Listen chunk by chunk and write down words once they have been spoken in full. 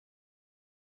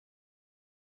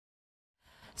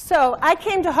So I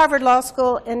came to Harvard Law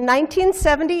School in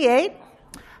 1978.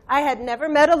 I had never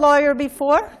met a lawyer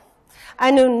before.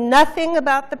 I knew nothing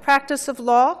about the practice of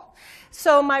law.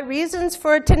 So my reasons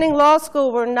for attending law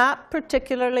school were not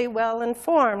particularly well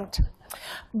informed.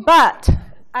 But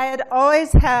I had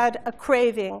always had a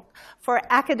craving for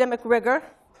academic rigor.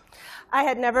 I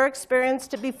had never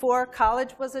experienced it before.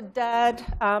 College was a dud.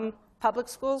 Public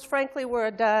schools, frankly, were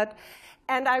a dud.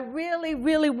 And I really,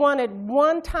 really wanted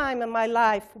one time in my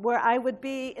life where I would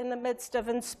be in the midst of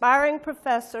inspiring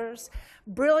professors,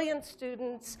 brilliant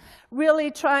students, really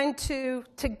trying to,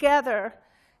 together,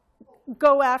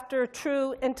 go after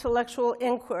true intellectual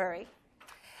inquiry.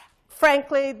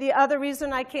 Frankly, the other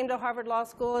reason I came to Harvard Law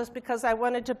School is because I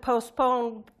wanted to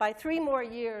postpone by 3 more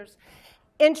years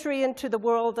entry into the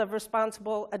world of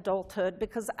responsible adulthood,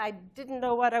 because I didn't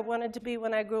know what I wanted to be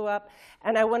when I grew up,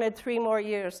 and I wanted 3 more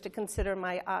years to consider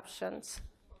my options.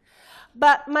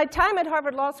 But my time at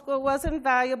Harvard Law School was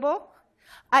invaluable.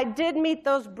 I did meet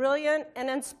those brilliant and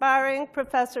inspiring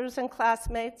professors and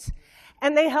classmates,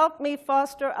 and they helped me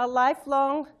foster a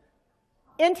lifelong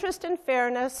interest in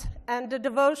fairness and a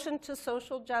devotion to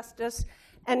social justice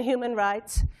and human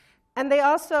rights. And they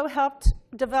also helped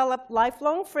develop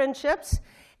lifelong friendships,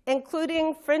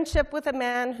 including friendship with a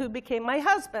man who became my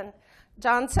husband,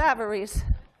 John Savarese.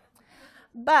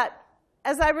 But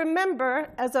as I remember,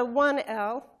 as a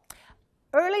 1L,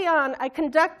 early on, I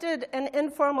conducted an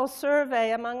informal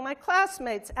survey among my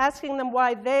classmates, asking them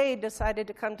why they decided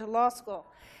to come to law school.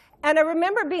 And I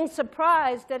remember being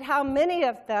surprised at how many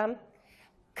of them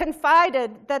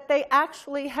confided that they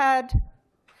actually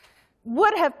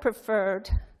would have preferred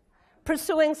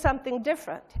pursuing something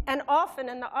different, and often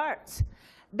in the arts.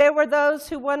 There were those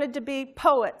who wanted to be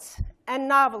poets and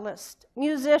novelists,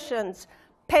 musicians,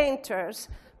 painters,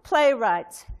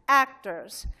 playwrights,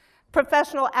 actors,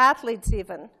 professional athletes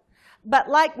even. But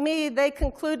like me, they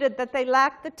concluded that they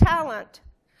lacked the talent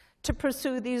to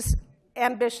pursue these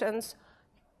ambitions,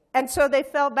 and so they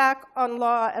fell back on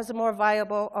law as a more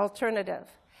viable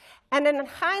alternative. And in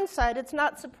hindsight, it's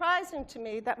not surprising to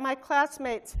me that my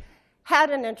classmates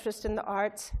had an interest in the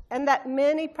arts, and that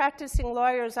many practicing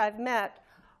lawyers I've met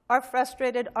are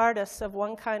frustrated artists of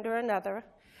one kind or another.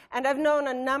 And I've known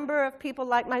a number of people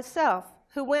like myself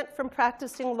who went from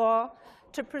practicing law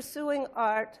to pursuing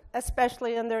art,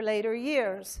 especially in their later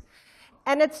years.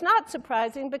 And it's not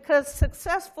surprising because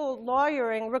successful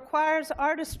lawyering requires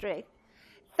artistry.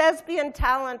 Thespian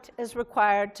talent is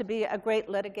required to be a great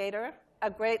litigator, a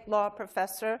great law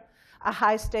professor, a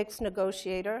high-stakes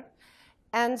negotiator.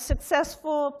 And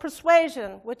successful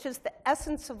persuasion, which is the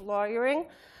essence of lawyering,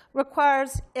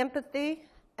 requires empathy,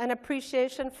 an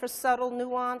appreciation for subtle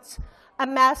nuance, a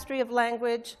mastery of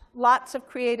language, lots of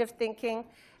creative thinking,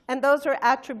 and those are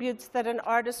attributes that an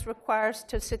artist requires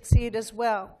to succeed as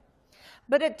well.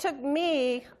 But it took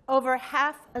me over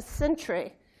half a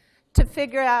century to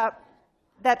figure out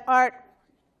that art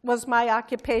was my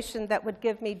occupation that would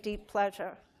give me deep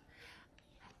pleasure.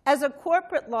 As a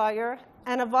corporate lawyer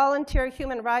and a volunteer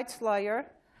human rights lawyer,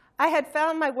 I had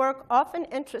found my work often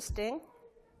interesting,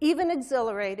 even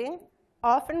exhilarating,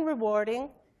 often rewarding,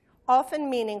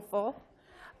 often meaningful,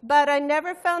 but I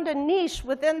never found a niche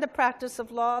within the practice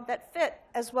of law that fit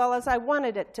as well as I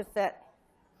wanted it to fit.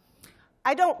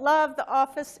 I don't love the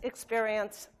office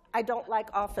experience. I don't like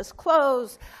office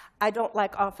clothes. I don't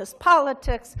like office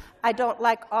politics. I don't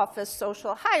like office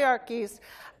social hierarchies.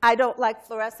 I don't like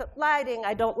fluorescent lighting.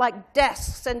 I don't like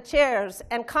desks and chairs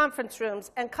and conference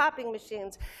rooms and copying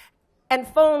machines and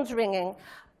phones ringing.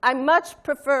 I much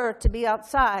prefer to be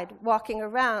outside, walking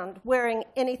around, wearing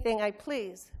anything I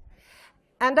please.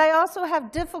 And I also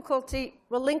have difficulty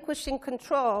relinquishing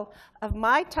control of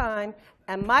my time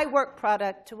and my work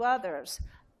product to others,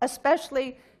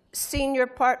 especially senior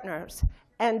partners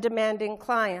and demanding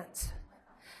clients.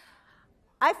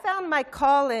 I found my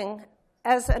calling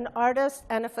as an artist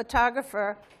and a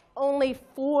photographer only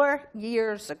 4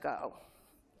 years ago.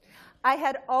 I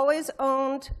had always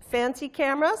owned fancy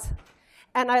cameras,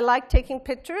 and I liked taking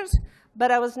pictures,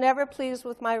 but I was never pleased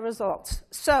with my results.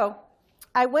 So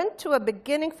I went to a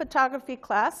beginning photography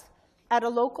class at a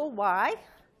local Y,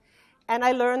 and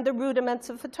I learned the rudiments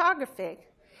of photography.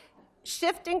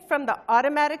 Shifting from the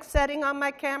automatic setting on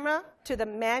my camera to the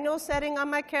manual setting on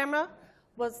my camera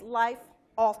was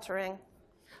life-altering.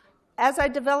 As I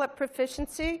developed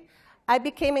proficiency, I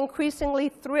became increasingly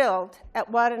thrilled at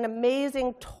what an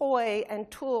amazing toy and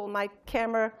tool my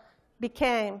camera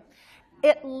became.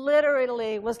 It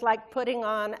literally was like putting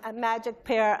on a magic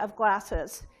pair of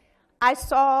glasses. I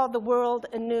saw the world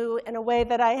anew in a way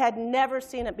that I had never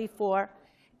seen it before,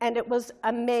 and it was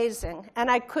amazing,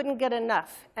 and I couldn't get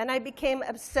enough, and I became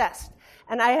obsessed,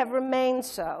 and I have remained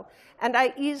so. And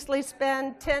I easily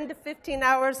spend 10 to 15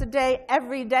 hours a day,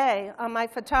 every day, on my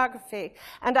photography,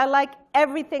 and I like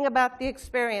everything about the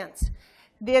experience.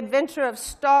 The adventure of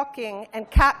stalking and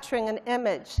capturing an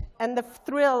image, and the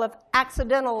thrill of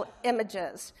accidental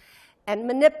images, and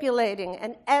manipulating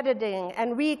and editing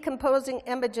and recomposing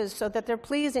images so that they're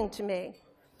pleasing to me.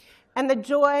 And the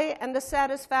joy and the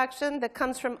satisfaction that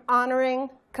comes from honoring,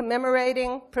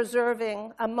 commemorating,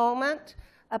 preserving a moment,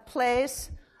 a place,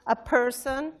 a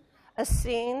person, a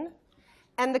scene,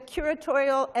 and the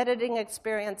curatorial editing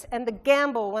experience, and the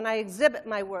gamble when I exhibit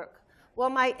my work. Will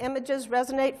my images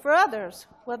resonate for others?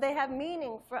 Will they have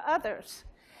meaning for others?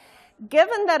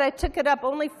 Given that I took it up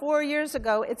only 4 years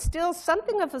ago, it's still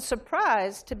something of a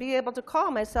surprise to be able to call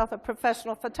myself a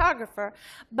professional photographer,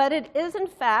 but it is, in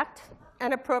fact,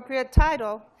 an appropriate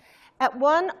title. At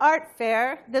one art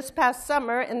fair this past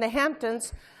summer in the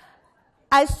Hamptons,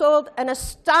 I sold an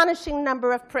astonishing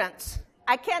number of prints.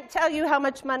 I can't tell you how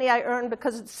much money I earned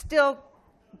because it's still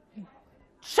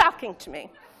shocking to me.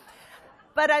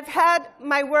 But I've had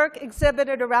my work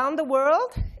exhibited around the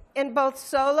world in both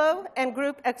solo and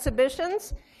group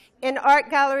exhibitions, in art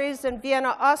galleries in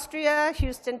Vienna, Austria,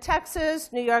 Houston,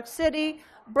 Texas, New York City,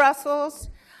 Brussels.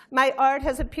 My art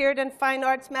has appeared in fine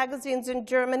arts magazines in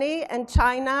Germany and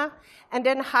China, and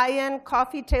in high-end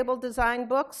coffee table design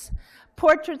books.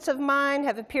 Portraits of mine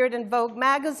have appeared in Vogue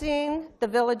magazine, The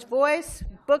Village Voice,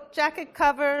 book jacket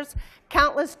covers,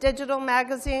 countless digital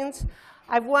magazines.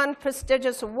 I've won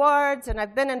prestigious awards, and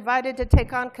I've been invited to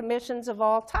take on commissions of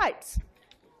all types.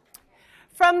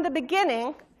 From the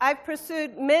beginning, I've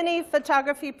pursued many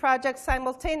photography projects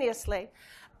simultaneously,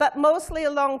 but mostly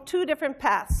along two different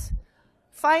paths: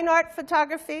 fine art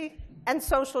photography and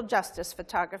social justice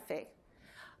photography.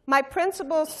 My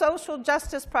principal social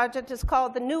justice project is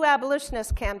called the New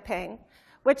Abolitionist Campaign,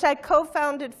 which I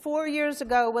co-founded 4 years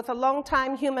ago with a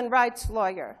longtime human rights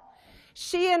lawyer.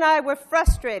 She and I were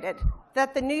frustrated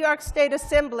that the New York State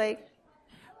Assembly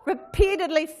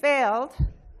repeatedly failed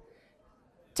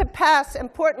to pass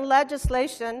important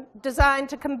legislation designed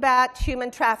to combat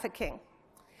human trafficking.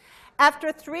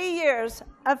 After 3 years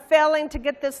of failing to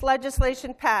get this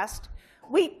legislation passed,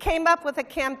 we came up with a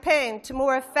campaign to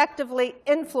more effectively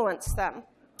influence them.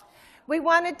 We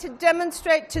wanted to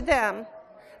demonstrate to them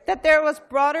that there was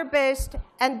broader-based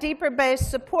and deeper-based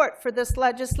support for this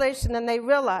legislation than they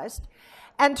realized,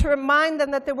 and to remind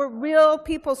them that there were real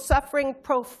people suffering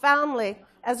profoundly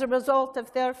as a result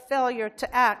of their failure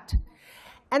to act.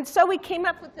 And so we came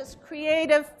up with this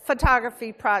creative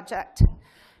photography project.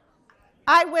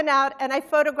 I went out and I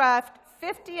photographed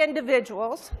 50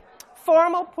 individuals,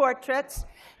 formal portraits,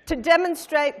 to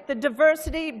demonstrate the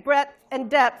diversity, breadth, and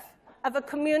depth of a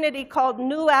community called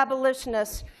New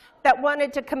Abolitionists that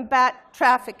wanted to combat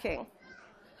trafficking.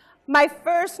 My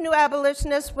first New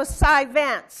Abolitionist was Cy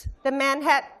Vance, the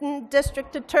Manhattan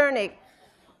District Attorney,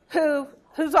 who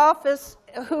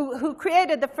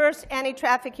created the first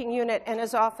anti-trafficking unit in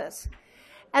his office.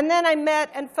 And then I met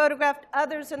and photographed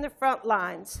others in the front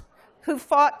lines who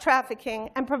fought trafficking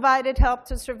and provided help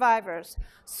to survivors: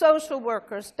 social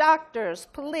workers, doctors,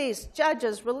 police,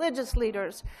 judges, religious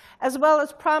leaders, as well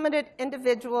as prominent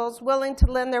individuals willing to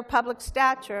lend their public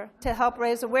stature to help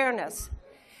raise awareness.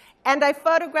 And I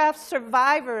photographed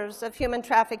survivors of human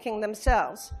trafficking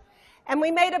themselves. And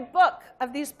we made a book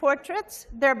of these portraits,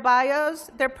 their bios,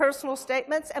 their personal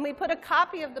statements, and we put a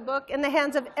copy of the book in the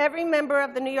hands of every member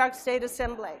of the New York State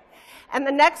Assembly. And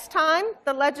the next time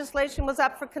the legislation was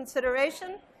up for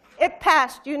consideration, it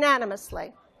passed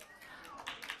unanimously.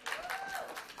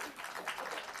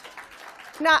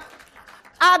 Now,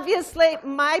 obviously,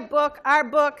 my book, our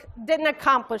book, didn't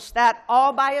accomplish that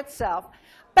all by itself,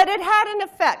 but it had an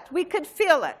effect. We could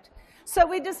feel it. So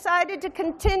we decided to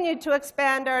continue to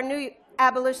expand our New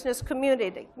Abolitionist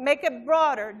community, make it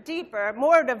broader, deeper,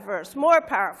 more diverse, more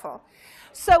powerful.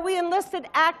 So we enlisted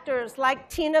actors like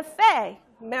Tina Fey,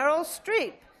 Meryl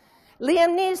Streep,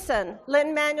 Liam Neeson,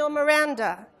 Lin-Manuel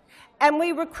Miranda, and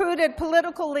we recruited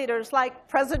political leaders like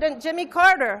President Jimmy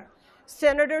Carter,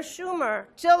 Senator Schumer,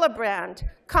 Gillibrand,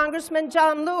 Congressman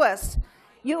John Lewis,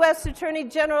 U.S. Attorney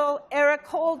General Eric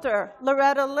Holder,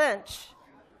 Loretta Lynch,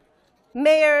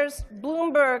 Mayors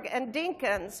Bloomberg and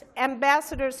Dinkins,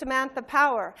 Ambassador Samantha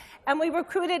Power, and we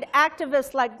recruited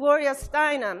activists like Gloria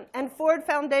Steinem and Ford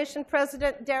Foundation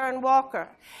President Darren Walker.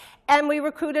 And we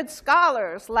recruited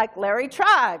scholars like Larry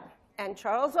Tribe and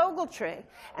Charles Ogletree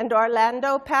and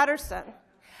Orlando Patterson.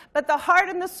 But the heart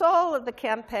and the soul of the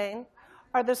campaign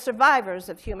are the survivors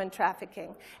of human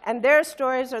trafficking, and their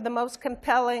stories are the most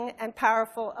compelling and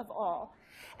powerful of all.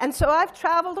 And so I've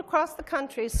traveled across the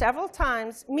country several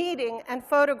times, meeting and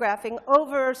photographing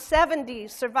over 70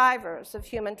 survivors of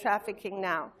human trafficking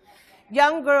now.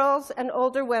 Young girls and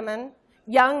older women,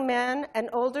 young men and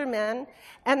older men,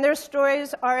 and their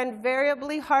stories are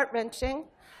invariably heart-wrenching.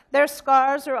 Their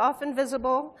scars are often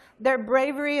visible. Their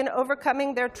bravery in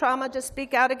overcoming their trauma to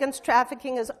speak out against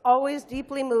trafficking is always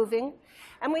deeply moving.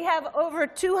 And we have over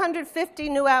 250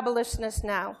 new abolitionists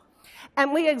now.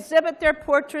 And we exhibit their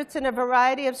portraits in a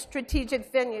variety of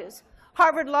strategic venues.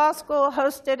 Harvard Law School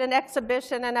hosted an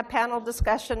exhibition and a panel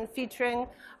discussion featuring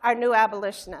our new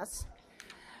abolitionists.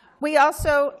 We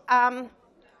also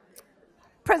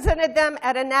presented them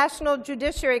at a national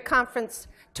judiciary conference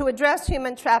to address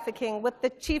human trafficking with the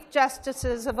chief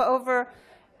justices of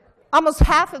almost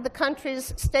half of the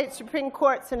country's state Supreme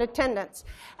Courts in attendance.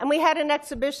 And we had an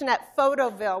exhibition at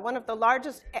Photoville, one of the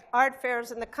largest art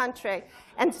fairs in the country,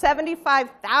 and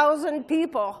 75,000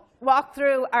 people walked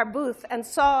through our booth and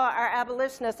saw our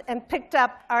abolitionists and picked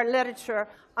up our literature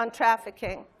on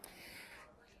trafficking.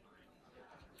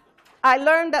 I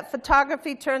learned that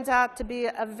photography turns out to be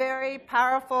a very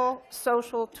powerful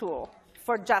social tool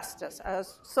for justice,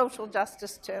 social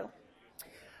justice too.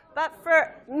 But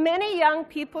for many young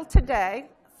people today,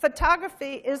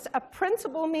 photography is a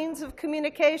principal means of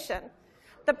communication.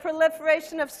 The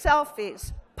proliferation of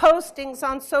selfies, postings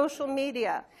on social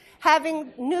media,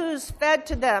 having news fed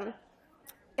to them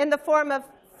in the form of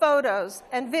photos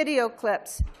and video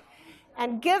clips.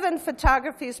 And given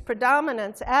photography's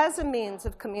predominance as a means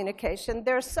of communication,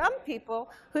 there are some people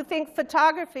who think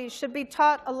photography should be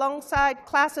taught alongside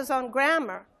classes on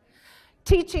grammar,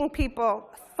 teaching people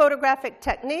photographic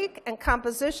technique and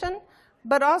composition,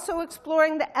 but also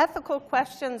exploring the ethical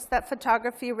questions that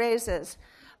photography raises: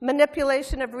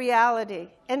 manipulation of reality,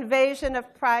 invasion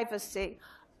of privacy,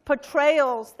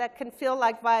 portrayals that can feel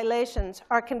like violations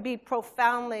or can be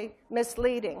profoundly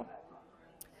misleading.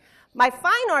 My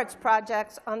fine arts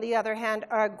projects, on the other hand,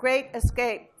 are a great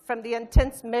escape from the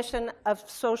intense mission of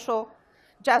social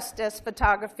justice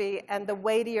photography and the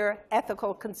weightier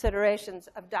ethical considerations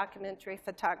of documentary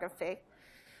photography.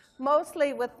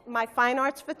 Mostly with my fine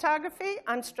arts photography,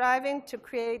 I'm striving to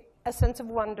create a sense of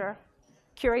wonder,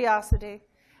 curiosity,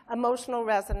 emotional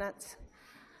resonance.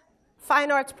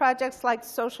 Fine arts projects like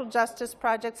social justice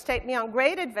projects take me on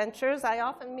great adventures. I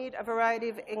often meet a variety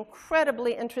of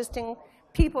incredibly interesting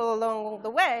people along the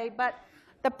way, but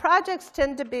the projects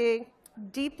tend to be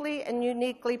deeply and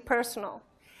uniquely personal.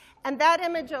 And that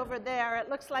image over there, it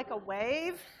looks like a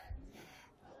wave.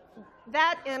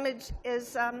 That image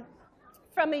is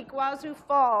from Iguazu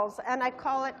Falls, and I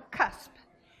call it Cusp.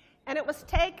 And it was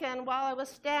taken while I was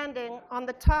standing on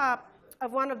the top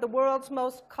of one of the world's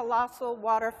most colossal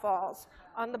waterfalls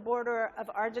on the border of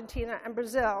Argentina and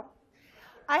Brazil.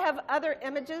 I have other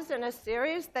images in a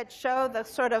series that show the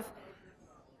sort of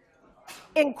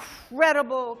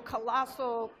incredible,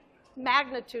 colossal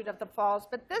magnitude of the falls,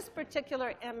 but this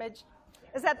particular image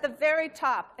is at the very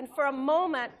top, and for a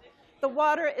moment, the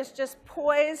water is just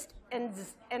poised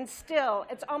and still.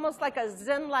 It's almost like a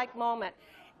Zen-like moment.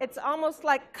 It's almost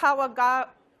like Kawagawa's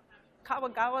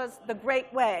The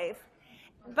Great Wave.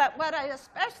 But what I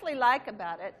especially like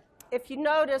about it, if you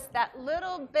notice that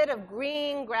little bit of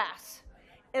green grass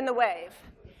in the wave,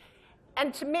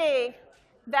 and to me,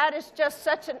 that is just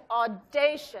such an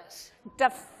audacious,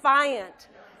 defiant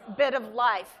bit of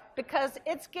life, because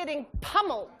it's getting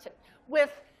pummeled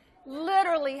with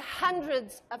literally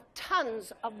hundreds of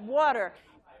tons of water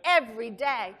every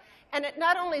day. And it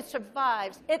not only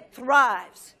survives, it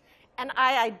thrives. And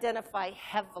I identify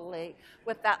heavily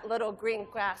with that little green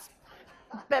grass,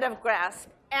 bit of grass.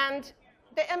 And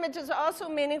the image is also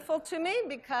meaningful to me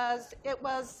because it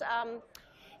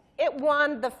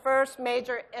won the first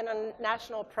major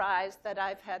international prize that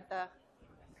I've had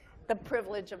the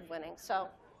privilege of winning. So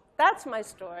that's my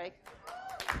story.